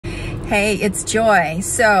Hey, it's Joy.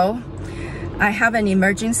 So I have an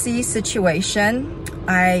emergency situation.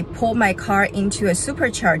 I pulled my car into a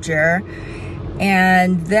supercharger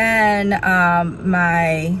and then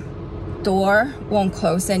my door won't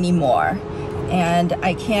close anymore. And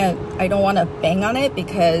I don't want to bang on it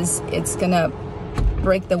because it's gonna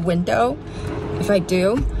break the window if I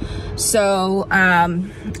do. So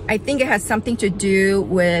I think it has something to do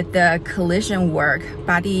with the collision work,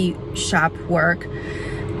 body shop work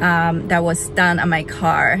that was done on my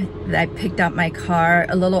car. I picked up my car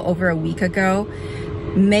a little over a week ago.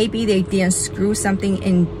 Maybe they didn't screw something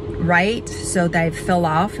in right, so that it fell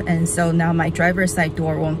off, and so now my driver's side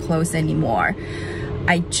door won't close anymore.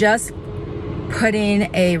 I just put in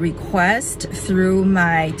a request through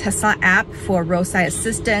my Tesla app for Roadside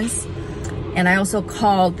Assistance, and I also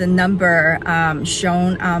called the number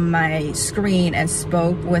shown on my screen and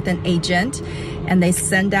spoke with an agent, and they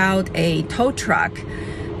sent out a tow truck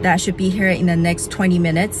that should be here in the next 20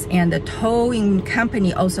 minutes. And the towing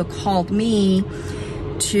company also called me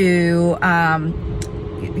to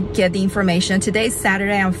get the information. Today's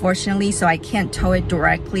Saturday, unfortunately, so I can't tow it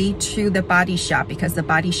directly to the body shop because the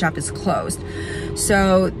body shop is closed.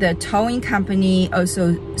 So the towing company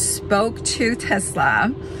also spoke to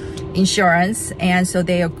Tesla Insurance, and so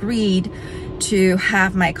they agreed to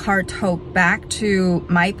have my car towed back to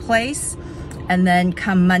my place, and then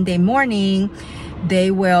come Monday morning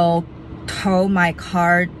they will tow my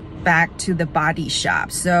car back to the body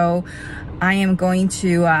shop. So I am going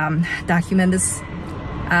to document this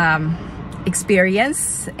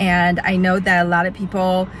experience, and I know that a lot of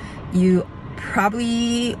people, you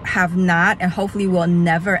probably have not and hopefully will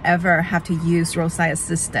never ever have to use roadside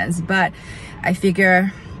assistance, but I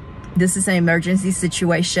figure this is an emergency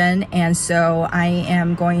situation, and so I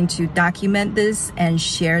am going to document this and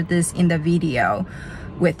share this in the video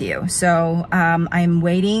with you. So I'm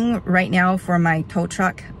waiting right now for my tow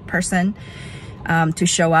truck person to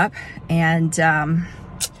show up, and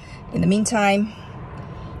in the meantime,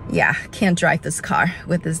 yeah, can't drive this car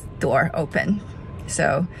with this door open.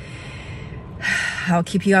 So I'll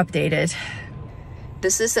keep you updated.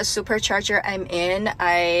 This is the supercharger I'm in.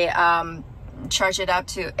 I charge it up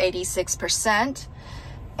to 86%.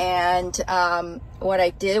 And what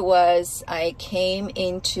I did was I came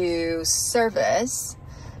into service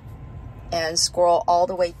and scroll all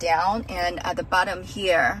the way down, and at the bottom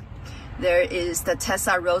here there is the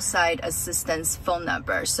Tesla Roadside Assistance phone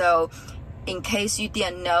number. So in case you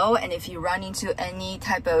didn't know, and if you run into any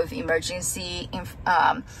type of emergency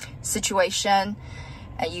situation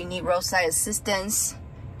and you need roadside assistance,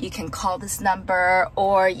 you can call this number,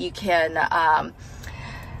 or you can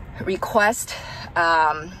request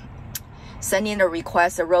send in a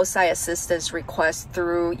request, a roadside assistance request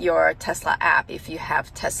through your Tesla app if you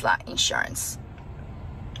have Tesla insurance.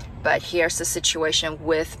 But here's the situation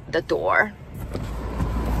with the door.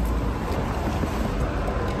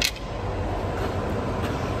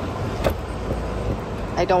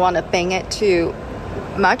 I don't want to bang it too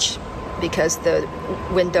much because the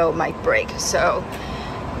window might break. So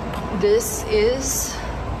this is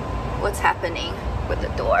what's happening with the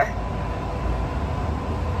door.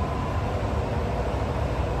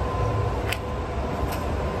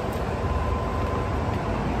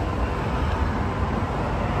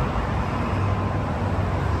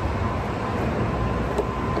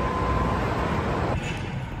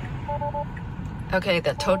 Okay,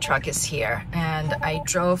 the tow truck is here, and I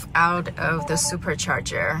drove out of the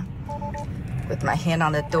supercharger with my hand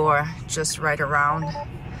on the door just right around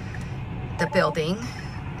the building,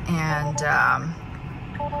 and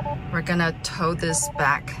we're gonna tow this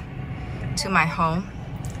back to my home,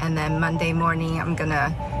 and then Monday morning I'm gonna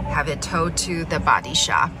have it towed to the body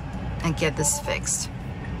shop and get this fixed.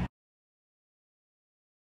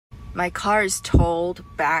 My car is towed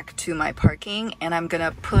back to my parking, and I'm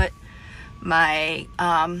gonna put my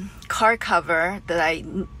car cover that I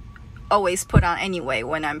always put on anyway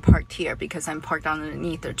when I'm parked here because I'm parked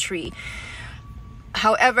underneath a tree.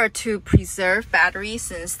 However, to preserve battery,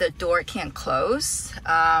 since the door can't close,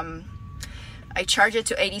 I charge it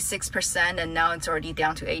to 86%, and now it's already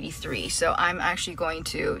down to 83. So I'm actually going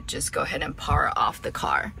to just go ahead and power off the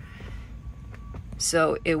car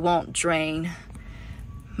so it won't drain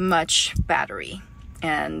much battery,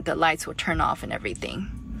 and the lights will turn off and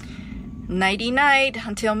everything. Nighty night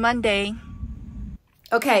until Monday.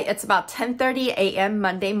 Okay, it's about 10:30 a.m.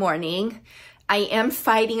 Monday morning. I am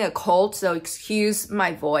fighting a cold, so excuse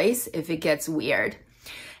my voice if it gets weird.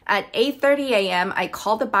 At 8:30 a.m., I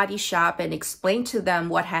called the body shop and explained to them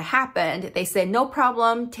what had happened. They said, no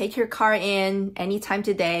problem, take your car in anytime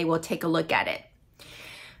today, we'll take a look at it.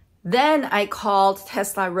 Then I called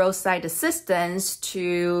Tesla Roadside Assistance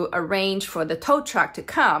to arrange for the tow truck to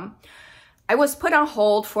come. I was put on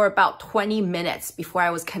hold for about 20 minutes before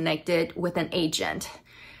I was connected with an agent.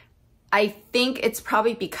 I think it's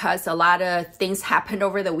probably because a lot of things happened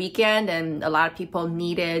over the weekend and a lot of people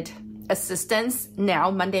needed assistance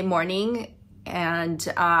now, Monday morning. And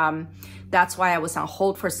that's why I was on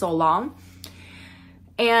hold for so long.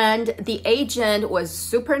 And the agent was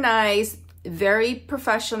super nice, very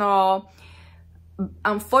professional.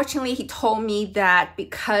 Unfortunately, he told me that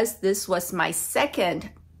because this was my second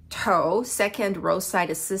roadside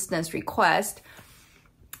assistance request,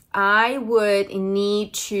 I would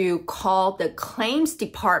need to call the claims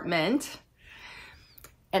department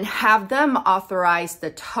and have them authorize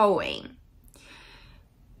the towing.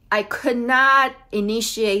 I could not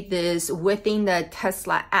initiate this within the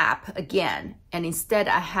Tesla app again, and instead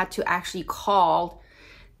I had to actually call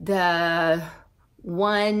the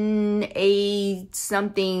 1-8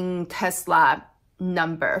 something Tesla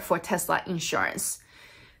number for Tesla insurance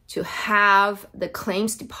to have the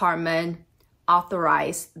claims department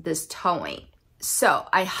authorize this towing. So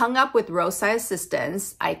I hung up with Roadside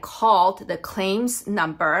Assistance. I called the claims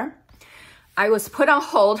number. I was put on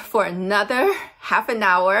hold for another half an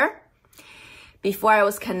hour before I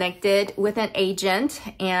was connected with an agent,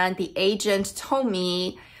 and the agent told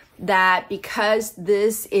me that because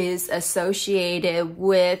this is associated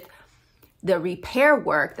with the repair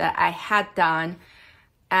work that I had done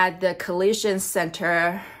at the collision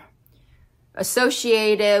center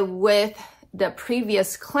associated with the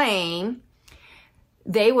previous claim,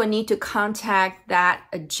 they will need to contact that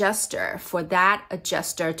adjuster for that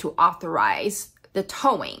adjuster to authorize the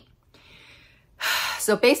towing.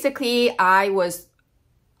 So basically, I was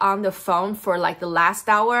on the phone for like the last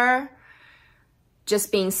hour,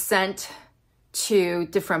 just being sent to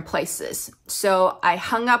different places. So I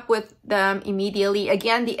hung up with them immediately.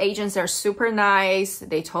 Again, the agents are super nice.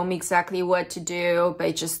 They told me exactly what to do,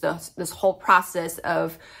 but just this whole process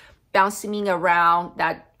of bouncing me around,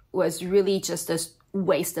 that was really just a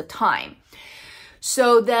waste of time.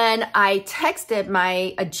 So then I texted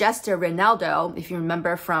my adjuster, Ronaldo, if you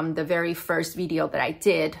remember from the very first video that I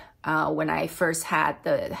did when I first had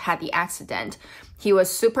the accident. He was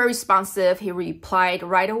super responsive. He replied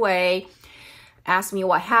right away, asked me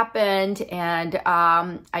what happened, and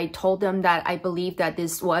I told him that I believe that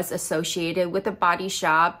this was associated with the body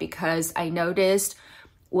shop because I noticed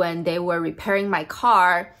when they were repairing my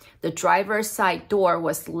car, the driver's side door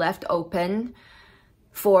was left open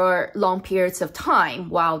for long periods of time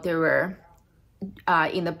while they were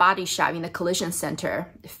in the body shop, in the collision center,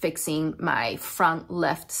 fixing my front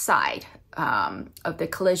left side of the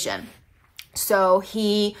collision. So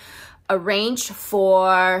he arranged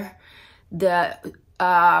for the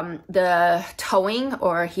towing,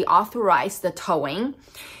 or he authorized the towing.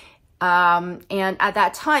 And at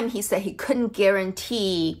that time, he said he couldn't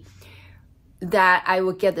guarantee that I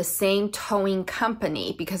would get the same towing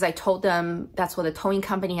company because I told them that's what the towing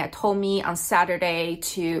company had told me on Saturday,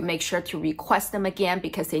 to make sure to request them again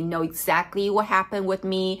because they know exactly what happened with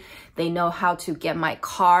me. They know how to get my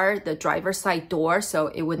car, the driver's side door, so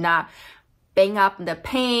it would not bang up the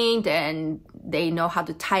paint, and they know how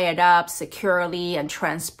to tie it up securely and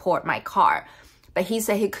transport my car. But he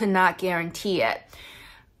said he could not guarantee it,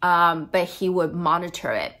 but he would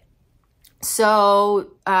monitor it.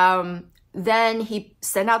 So then he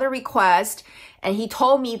sent out a request, and he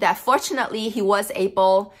told me that fortunately he was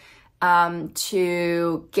able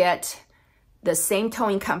to get the same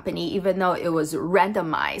towing company, even though it was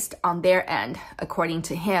randomized on their end. According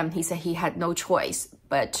to him, he said he had no choice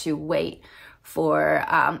but to wait for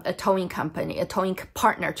a towing company, a towing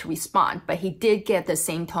partner to respond. But he did get the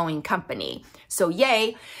same towing company, so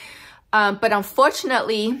yay. But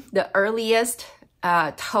unfortunately, the earliest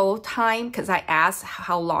tow time, because I asked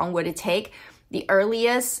how long would it take, the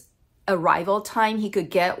earliest arrival time he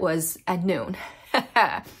could get was at noon.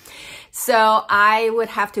 So I would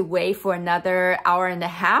have to wait for another hour and a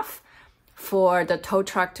half for the tow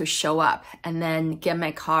truck to show up and then get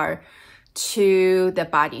my car to the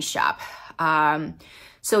body shop.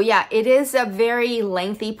 So yeah, it is a very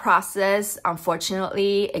lengthy process,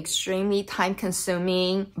 unfortunately, extremely time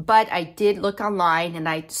consuming, but I did look online and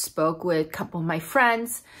I spoke with a couple of my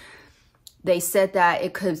friends. They said that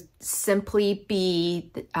it could simply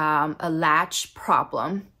be a latch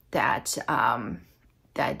problem that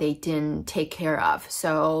they didn't take care of.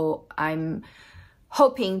 So I'm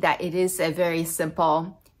hoping that it is a very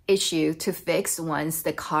simple issue to fix once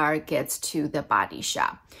the car gets to the body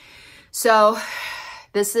shop. So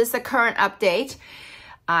this is the current update.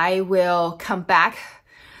 I will come back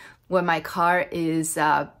when my car is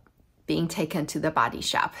being taken to the body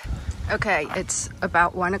shop. Okay, it's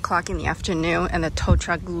about 1 o'clock in the afternoon and the tow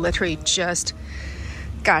truck literally just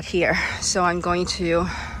got here. So I'm going to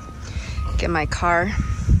get my car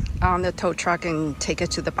on the tow truck and take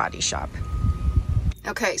it to the body shop.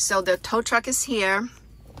 Okay, so the tow truck is here.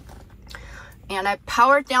 And I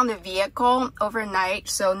powered down the vehicle overnight,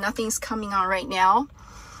 so nothing's coming on right now.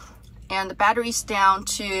 And the battery's down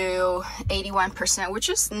to 81%, which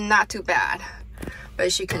is not too bad. But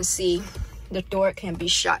as you can see, the door can be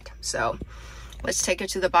shut. So let's take it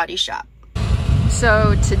to the body shop.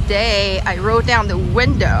 So today I rolled down the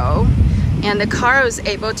window and the car was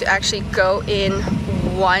able to actually go in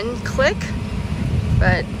one click,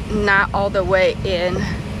 but not all the way in.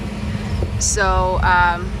 So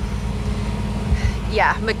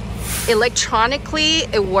yeah, electronically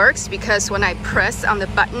it works because when I press on the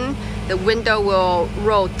button, the window will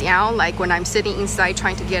roll down. Like when I'm sitting inside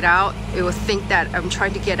trying to get out, it will think that I'm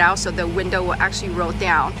trying to get out, so the window will actually roll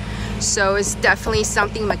down. So it's definitely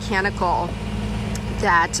something mechanical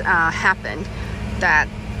that happened that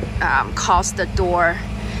caused the door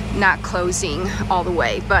not closing all the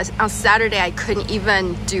way. But on Saturday I couldn't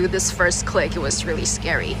even do this first click. It was really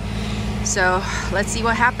scary. So let's see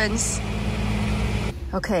what happens.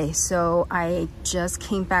 Okay, so I just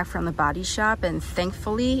came back from the body shop, and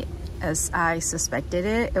thankfully, as I suspected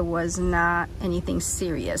it was not anything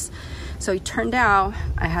serious. So it turned out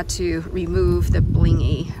I had to remove the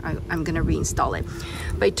blingy. I'm gonna reinstall it.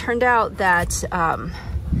 But it turned out that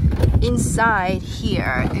inside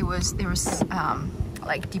here, there was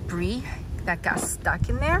like debris that got stuck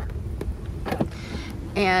in there.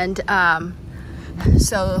 And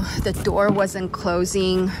so the door wasn't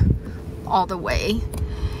closing all the way.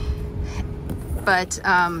 But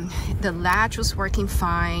the latch was working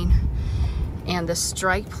fine, and the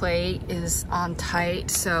strike plate is on tight,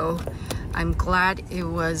 so I'm glad it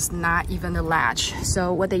was not even the latch.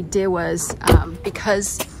 So what they did was,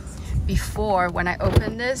 because before when I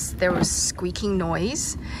opened this there was squeaking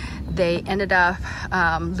noise, they ended up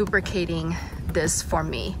lubricating this for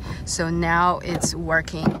me. So now it's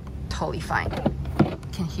working totally fine. You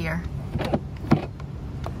can hear.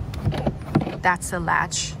 That's the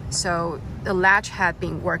latch. So the latch had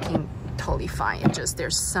been working totally fine. It just,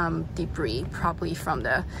 there's some debris probably from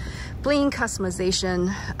the bling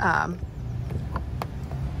customization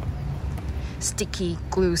sticky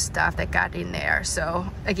glue stuff that got in there. So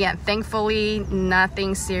again, thankfully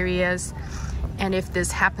nothing serious. And if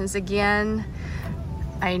this happens again,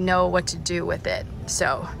 I know what to do with it.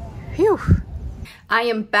 So, phew. I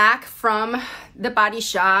am back from the body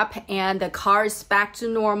shop and the car is back to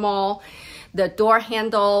normal. The door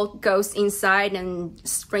handle goes inside and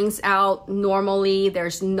springs out normally.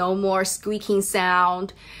 There's no more squeaking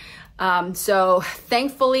sound. So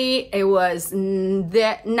thankfully it was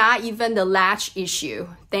not even the latch issue.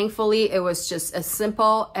 Thankfully it was just as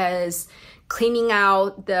simple as cleaning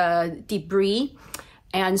out the debris.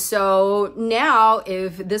 And so now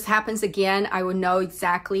if this happens again, I will know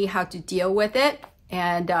exactly how to deal with it.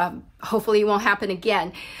 And hopefully it won't happen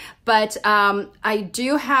again. But I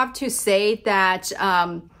do have to say that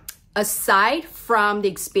aside from the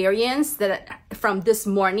experience that from this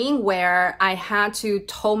morning where I had to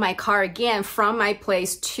tow my car again from my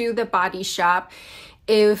place to the body shop,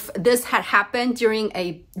 if this had happened during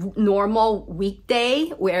a normal weekday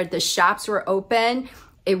where the shops were open,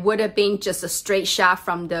 it would have been just a straight shot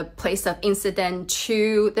from the place of incident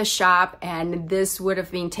to the shop, and this would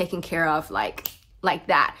have been taken care of like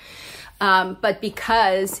that. But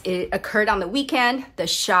because it occurred on the weekend, the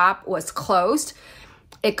shop was closed.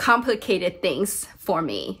 It complicated things for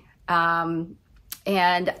me. And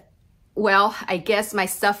well, I guess my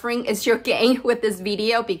suffering is your gain with this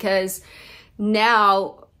video, because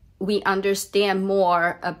now we understand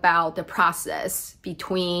more about the process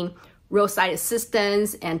between Roadside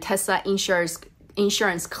Assistance and Tesla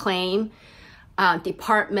insurance claim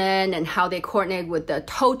department, and how they coordinate with the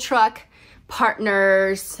tow truck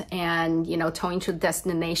partners and, you know, towing to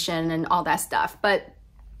destination and all that stuff. But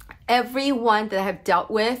everyone that I have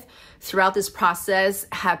dealt with throughout this process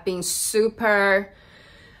have been super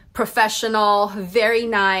professional, very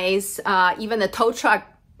nice. Even the tow truck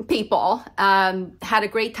people, had a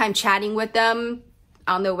great time chatting with them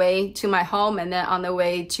on the way to my home and then on the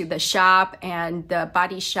way to the shop. And the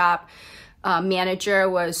body shop manager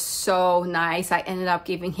was so nice. I ended up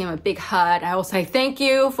giving him a big hug. I was like, thank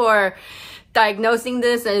you for diagnosing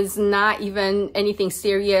this as not even anything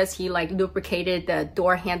serious. He like lubricated the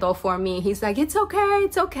door handle for me. He's like, it's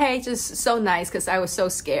okay. Just so nice, because I was so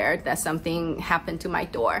scared that something happened to my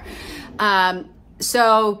door.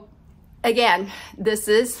 So again, this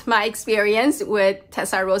is my experience with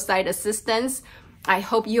Tesla Roadside Assistance. I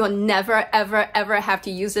hope you'll never, ever, ever have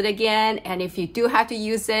to use it again. And if you do have to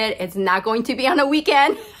use it, it's not going to be on a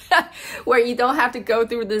weekend where you don't have to go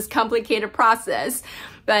through this complicated process.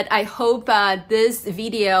 But I hope this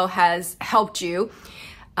video has helped you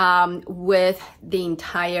with the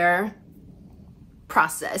entire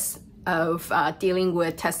process of dealing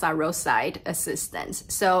with Tesla Roadside Assistance.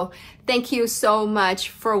 So thank you so much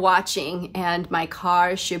for watching, and my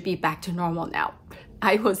car should be back to normal now.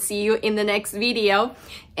 I will see you in the next video,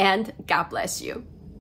 and God bless you.